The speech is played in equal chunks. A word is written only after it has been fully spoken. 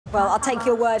Well, I'll take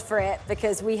your word for it,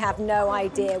 because we have no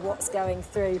idea what's going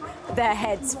through their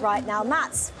heads right now.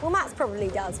 Mats probably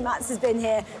does. Mats has been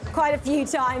here quite a few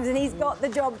times, and he's got the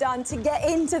job done to get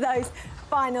into those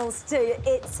finals too.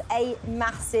 It's a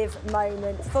massive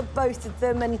moment for both of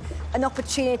them, and an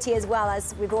opportunity as well.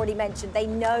 As we've already mentioned, they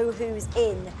know who's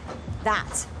in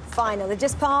that final. They've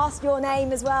just passed your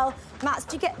name as well. Mats,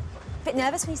 do you get a bit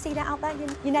nervous when you see that out there,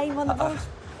 your name on the board?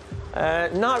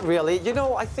 Not really. You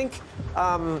know, I think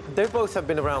they both have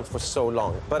been around for so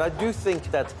long, but I do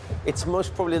think that it's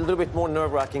most probably a little bit more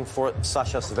nerve-wracking for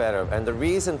Sasha Zverev, and the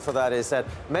reason for that is that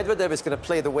Medvedev is going to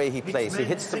play the way he plays. He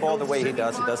hits the ball the way he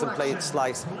does. He doesn't play it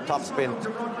slice, topspin.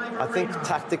 I think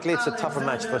tactically it's a tougher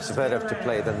match for Zverev to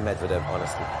play than Medvedev,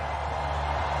 honestly.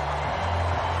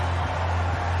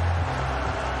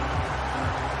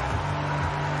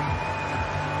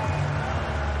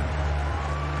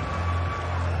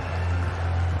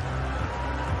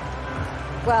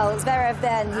 Well, Zverev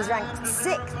then, he's ranked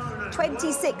 6th,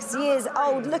 26 years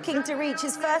old, looking to reach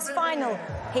his first final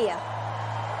here.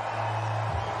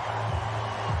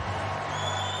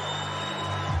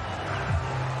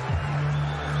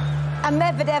 And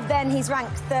Medvedev then, he's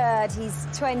ranked 3rd, he's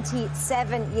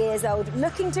 27 years old,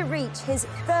 looking to reach his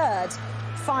 3rd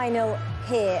final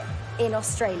here in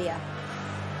Australia.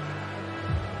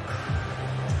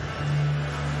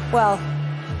 Well,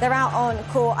 they're out on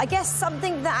court. I guess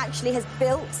something that actually has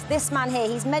built this man here,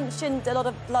 he's mentioned a lot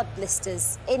of blood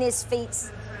blisters in his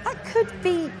feet. That could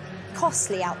be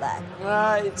costly out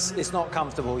there. It's not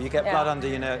comfortable. You get blood under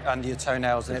your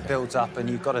toenails, and it builds up, and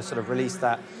you've got to sort of release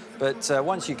that. But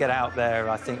once you get out there,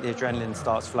 I think the adrenaline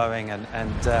starts flowing, and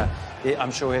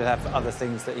I'm sure he'll have other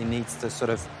things that he needs to sort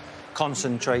of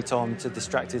concentrate on to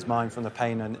distract his mind from the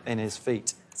pain in his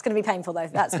feet. It's going to be painful, though,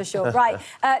 that's for sure. Right,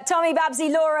 Tommy, Babsy,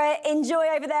 Laura, enjoy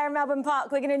over there in Melbourne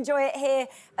Park. We're going to enjoy it here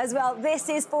as well. This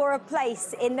is for a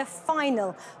place in the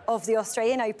final of the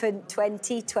Australian Open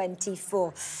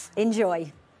 2024.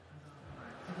 Enjoy.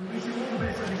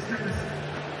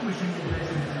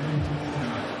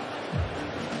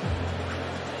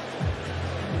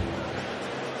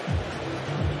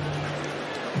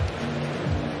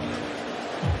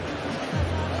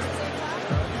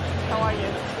 How are you?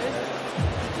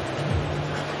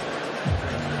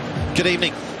 Good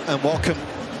evening and welcome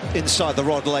inside the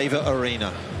Rod Laver Arena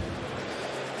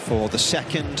for the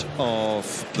second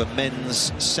of the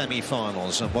men's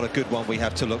semi-finals, and what a good one we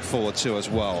have to look forward to as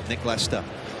well. Nick Lester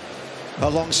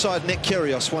alongside Nick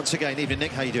Kyrgios once again. Evening,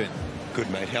 Nick, how you doing? Good,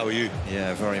 mate, how are you?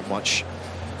 Yeah, very much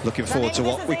looking forward to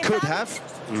what we could have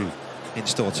in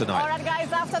store tonight. All right,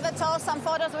 guys, after the toss, some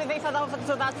photos with Ifa over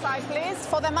to that side, please.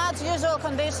 For the match usual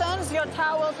conditions, your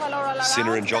towel color all around.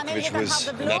 Sinner and Djokovic was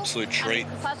an absolute treat.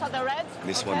 Sasha, the red.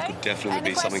 This one could definitely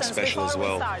be something special as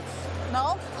well.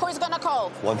 No? Who is going to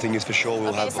call? One thing is for sure,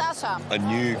 we'll have Sasha. a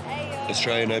new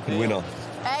Australian Open winner.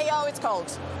 AO it's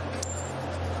called.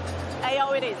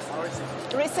 AO it is.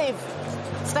 Receive.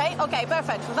 Stay? Okay,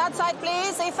 perfect. That side,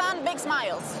 please. Ethan, big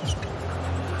smiles.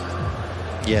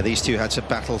 Yeah, these two had some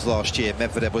battles last year.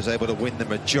 Medvedev was able to win the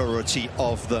majority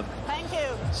of them. Thank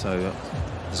you. So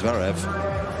Zverev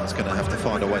is going to have to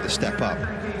find a way to step up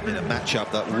in a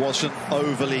matchup that wasn't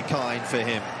overly kind for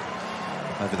him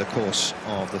over the course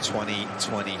of the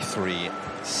 2023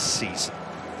 season.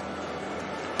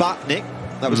 But, Nick,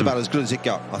 that was about as good as it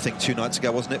got, I think, 2 nights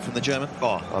ago, wasn't it, from the German?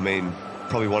 Oh, I mean,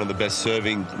 probably one of the best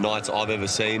serving nights I've ever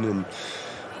seen, and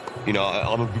you know,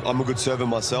 I'm a good server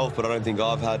myself, but I don't think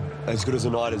I've had as good as a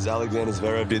night as Alexander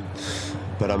Zverev did.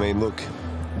 But I mean, look,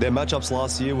 their matchups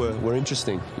last year were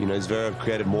interesting. You know, Zverev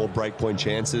created more breakpoint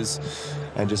chances,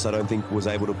 and just I don't think was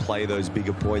able to play those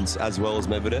bigger points as well as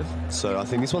Medvedev. So I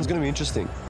think this one's going to be interesting.